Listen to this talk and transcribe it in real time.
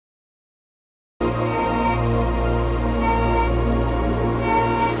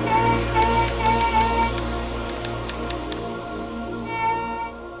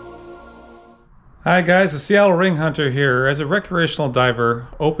Hi guys, the Seattle Ring Hunter here. As a recreational diver,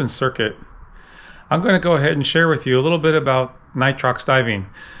 open circuit, I'm going to go ahead and share with you a little bit about nitrox diving.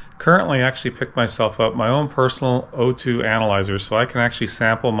 Currently, I actually picked myself up my own personal O2 analyzer so I can actually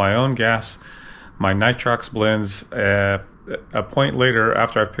sample my own gas, my nitrox blends a point later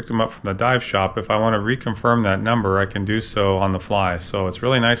after I've picked them up from the dive shop. If I want to reconfirm that number, I can do so on the fly. So it's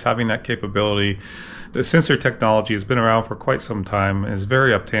really nice having that capability. The sensor technology has been around for quite some time and is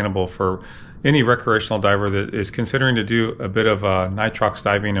very obtainable for any recreational diver that is considering to do a bit of nitrox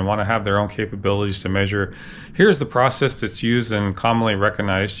diving and want to have their own capabilities to measure. Here's the process that's used and commonly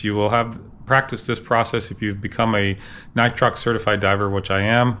recognized. You will have practiced this process if you've become a nitrox certified diver, which I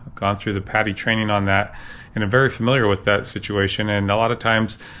am. I've gone through the PADI training on that and I'm very familiar with that situation. And a lot of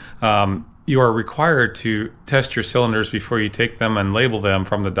times you are required to test your cylinders before you take them and label them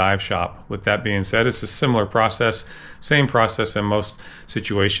from the dive shop. With that being said, it's a similar process, same process in most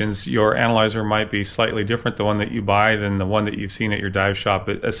situations. Your analyzer might be slightly different, the one that you buy, than the one that you've seen at your dive shop.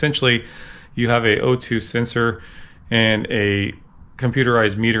 But essentially, you have a O2 sensor and a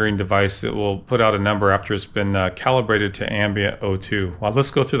computerized metering device that will put out a number after it's been calibrated to ambient O2. Well,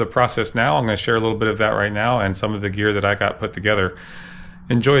 let's go through the process now. I'm going to share a little bit of that right now and some of the gear that I got put together.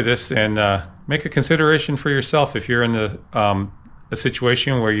 Enjoy this and make a consideration for yourself if you're in a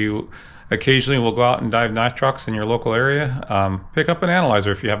situation where you occasionally will go out and dive nitrox in your local area. Pick up an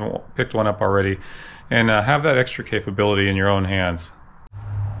analyzer if you haven't picked one up already, and have that extra capability in your own hands.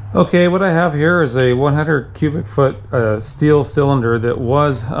 Okay, what I have here is a 100 cubic foot steel cylinder that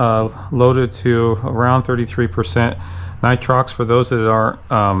was loaded to around 33% nitrox. For those that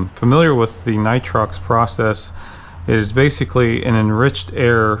aren't familiar with the nitrox process, it is basically an enriched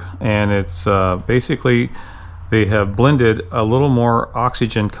air, and it's basically they have blended a little more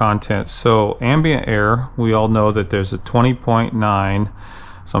oxygen content. So ambient air, we all know that there's a 20.9,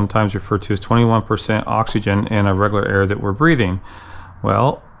 sometimes referred to as 21% oxygen in a regular air that we're breathing.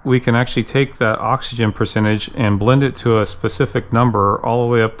 Well, we can actually take that oxygen percentage and blend it to a specific number all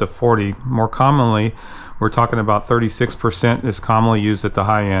the way up to 40. More commonly, we're talking about 36% is commonly used at the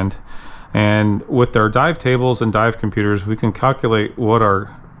high end. And with our dive tables and dive computers, we can calculate what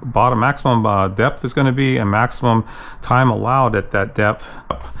our maximum depth is going to be and maximum time allowed at that depth.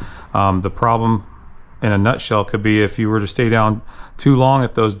 The problem in a nutshell could be if you were to stay down too long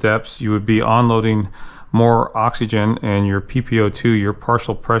at those depths, you would be onloading more oxygen, and your PPO2, your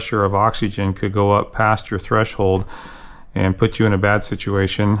partial pressure of oxygen, could go up past your threshold and put you in a bad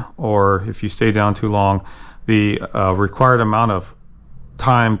situation. Or if you stay down too long, the required amount of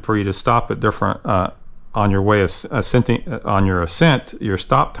time for you to stop at different on your way on your ascent, your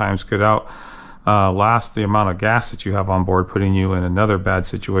stop times could outlast the amount of gas that you have on board, putting you in another bad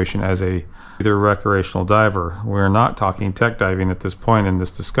situation as either recreational diver. We're not talking tech diving at this point in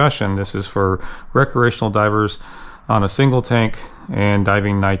this discussion. This is for recreational divers on a single tank and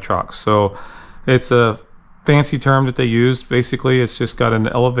diving nitrox. So it's a fancy term that they use. Basically, it's just got an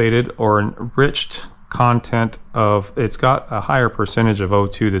elevated or enriched content of, it's got a higher percentage of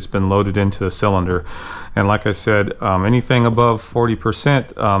O2 that's been loaded into the cylinder. And like I said, anything above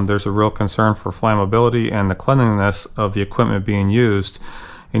 40%, there's a real concern for flammability and the cleanliness of the equipment being used.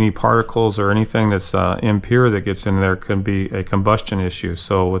 Any particles or anything that's impure that gets in there could be a combustion issue.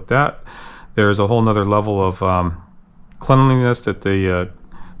 So with that, there's a whole nother level of cleanliness that the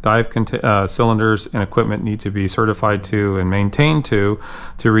dive cylinders and equipment need to be certified to and maintained to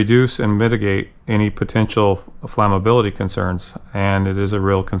reduce and mitigate any potential flammability concerns, and it is a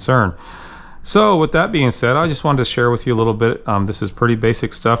real concern. So with that being said, I just wanted to share with you a little bit. This is pretty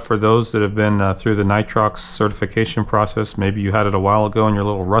basic stuff for those that have been through the nitrox certification process. Maybe you had it a while ago and you're a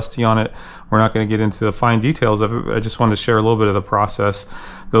little rusty on it. We're not going to get into the fine details of it. I just wanted to share a little bit of the process.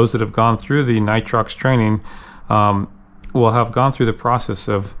 Those that have gone through the nitrox training will have gone through the process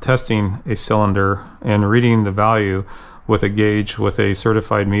of testing a cylinder and reading the value with a gauge, with a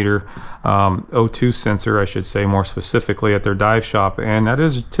certified meter, O2 sensor, I should say more specifically, at their dive shop. And that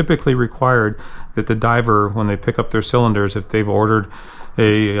is typically required that the diver, when they pick up their cylinders, if they've ordered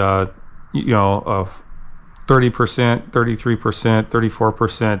a 30%, 33%,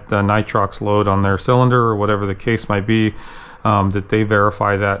 34% nitrox load on their cylinder, or whatever the case might be, that they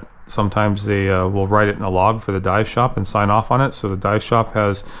verify that. Sometimes they will write it in a log for the dive shop and sign off on it, so the dive shop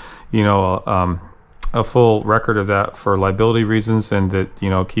has, a full record of that for liability reasons, and that,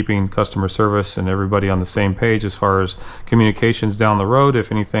 keeping customer service and everybody on the same page as far as communications down the road.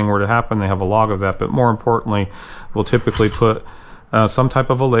 If anything were to happen, they have a log of that. But more importantly, we'll typically put some type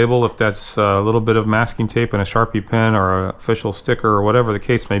of a label, if that's a little bit of masking tape and a Sharpie pen or an official sticker or whatever the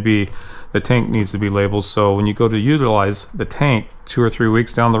case may be. The tank needs to be labeled, so when you go to utilize the tank 2 or 3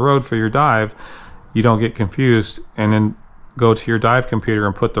 weeks down the road for your dive, you don't get confused and then go to your dive computer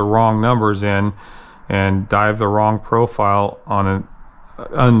and put the wrong numbers in and dive the wrong profile on an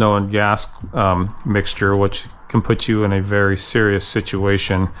unknown gas mixture, which can put you in a very serious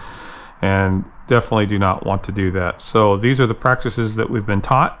situation, and definitely do not want to do that. So these are the practices that we've been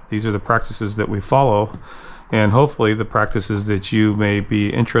taught. These are the practices that we follow, and hopefully the practices that you may be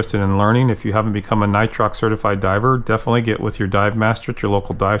interested in learning. If you haven't become a Nitrox certified diver, definitely get with your dive master at your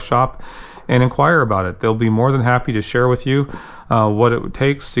local dive shop and inquire about it. They'll be more than happy to share with you what it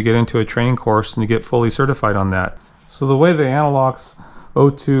takes to get into a training course and to get fully certified on that. So the way the Analox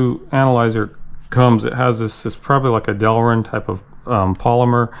O2 analyzer comes, it has this probably like a Delrin type of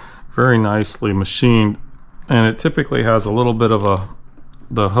polymer, very nicely machined, and it typically has a little bit of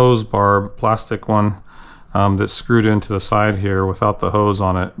the hose barb, plastic one, that's screwed into the side here without the hose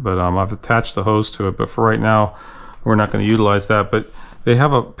on it, but I've attached the hose to it. But for right now, we're not going to utilize that. But they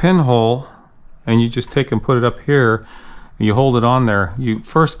have a pinhole, and you just take and put it up here, and you hold it on there. You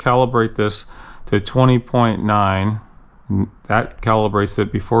first calibrate this to 20.9. That calibrates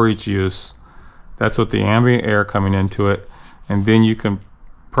it before each use. That's with the ambient air coming into it, and then you can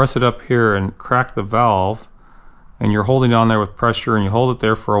press it up here and crack the valve, and you're holding it on there with pressure, and you hold it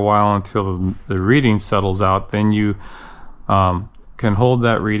there for a while until the reading settles out. Then you can hold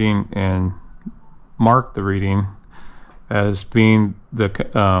that reading and mark the reading as being the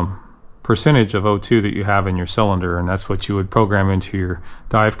percentage of O2 that you have in your cylinder, and that's what you would program into your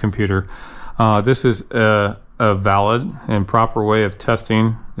dive computer. This is a valid and proper way of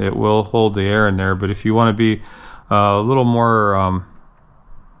testing. It will hold the air in there, but if you want to be a little more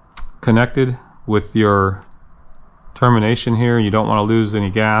connected with your termination here, you don't want to lose any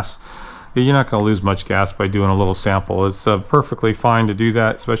gas. You're not going to lose much gas by doing a little sample. It's perfectly fine to do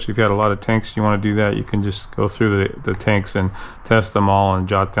that, especially if you had a lot of tanks. You want to do that, you can just go through the tanks and test them all and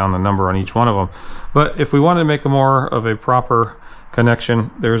jot down the number on each one of them. But if we want to make a more of a proper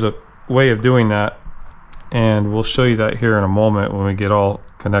connection, there's a way of doing that, and we'll show you that here in a moment when we get all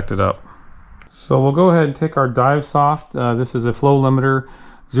connected up. So we'll go ahead and take our dive soft. This is a flow limiter,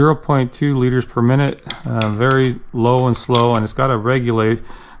 0.2 liters per minute, very low and slow, and it's got a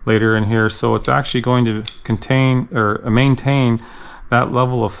regulator in here, so it's actually going to contain or maintain that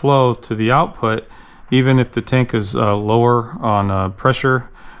level of flow to the output. Even if the tank is lower on pressure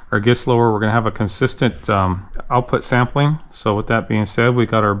or gets lower, we're going to have a consistent output sampling. So with that being said, we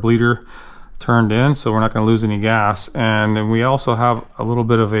got our bleeder turned in, so we're not going to lose any gas. And then we also have a little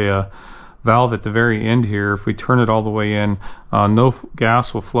bit of a valve at the very end here. If we turn it all the way in, no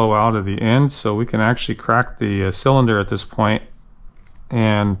gas will flow out of the end, so we can actually crack the cylinder at this point,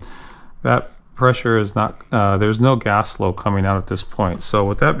 and that pressure is not, there's no gas flow coming out at this point. So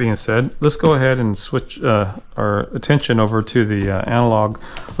with that being said, let's go ahead and switch our attention over to the analog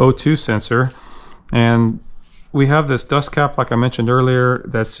O2 sensor. And we have this dust cap, like I mentioned earlier,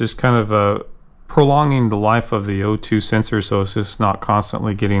 that's just kind of prolonging the life of the O2 sensor, so it's just not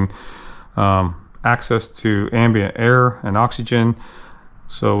constantly getting access to ambient air and oxygen.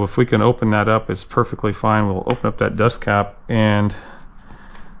 So if we can open that up, it's perfectly fine. We'll open up that dust cap, and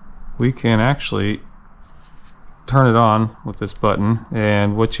we can actually turn it on with this button.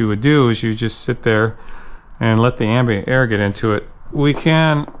 And what you would do is you just sit there and let the ambient air get into it. We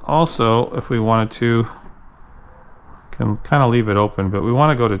can also, if we wanted to, can kind of leave it open, but we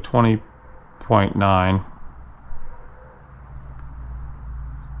want to go to 20.9.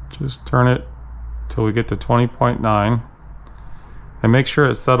 Just turn it till we get to 20.9 and make sure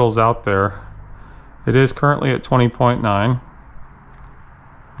it settles out there. It is currently at 20.9,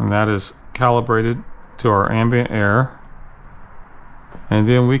 and that is calibrated to our ambient air. And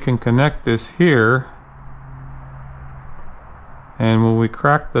then we can connect this here, and when we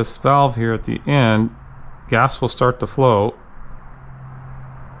crack this valve here at the end, gas will start to flow.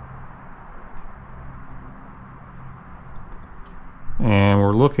 And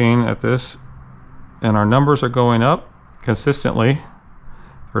we're looking at this, and our numbers are going up consistently.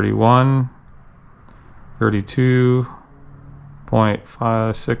 31, 32,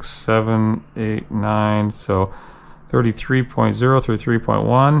 0.5, 6, 7, 8, 9, so 33.0,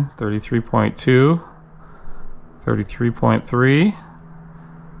 33.1, 33.2, 33.3,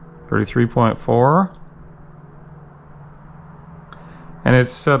 33.4, and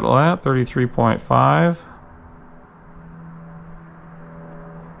it's settled at 33.5.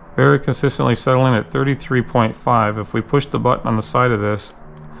 Very consistently settling at 33.5. If we push the button on the side of this,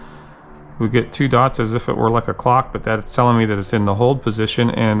 we get two dots as if it were like a clock, but that's telling me that it's in the hold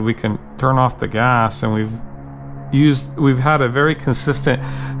position, and we can turn off the gas. And we've had a very consistent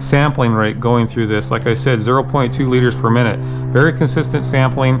sampling rate going through this. Like I said, 0.2 liters per minute. Very consistent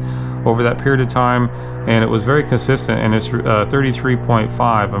sampling. over that period of time, and it was very consistent, and it's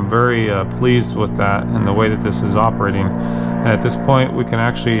 33.5. I'm very pleased with that and the way that this is operating. And at this point we can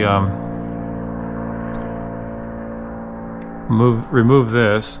actually remove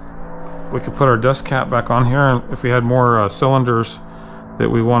this. We could put our dust cap back on here, and if we had more cylinders that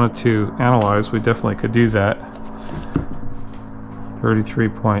we wanted to analyze, we definitely could do that.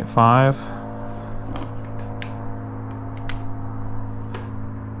 33.5.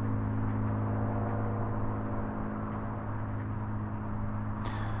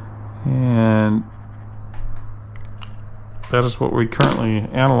 And that is what we currently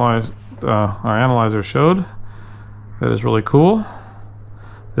analyzed. Our analyzer showed. That is really cool.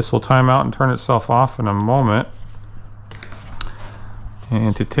 This will time out and turn itself off in a moment.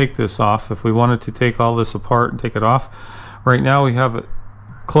 And to take this off, if we wanted to take all this apart and take it off, right now we have it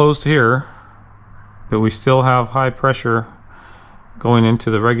closed here, but we still have high pressure going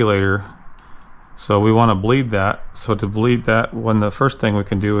into the regulator. So we want to bleed that. So to bleed that, the first thing we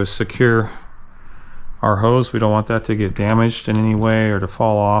can do is secure our hose. We don't want that to get damaged in any way or to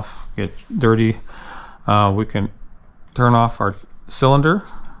fall off, get dirty. We can turn off our cylinder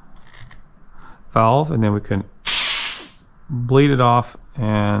valve, and then we can bleed it off,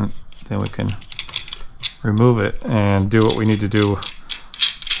 and then we can remove it and do what we need to do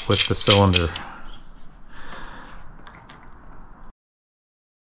with the cylinder.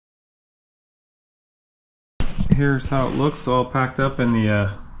 Here's how it looks, all packed up in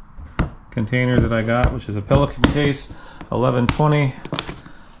the container that I got, which is a Pelican case, 1120.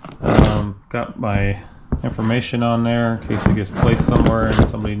 Got my information on there in case it gets placed somewhere and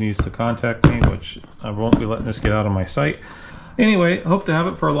somebody needs to contact me, which I won't be letting this get out of my sight. Anyway, hope to have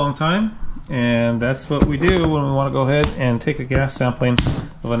it for a long time, and that's what we do when we want to go ahead and take a gas sampling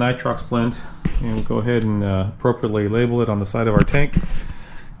of a nitrox blend, and we'll go ahead and appropriately label it on the side of our tank,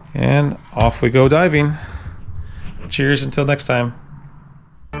 and off we go diving. Cheers until next time.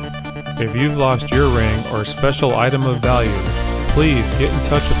 If you've lost your ring or special item of value, please get in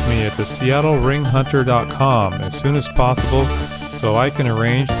touch with me at theseattleringhunter.com as soon as possible so I can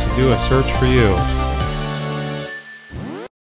arrange to do a search for you.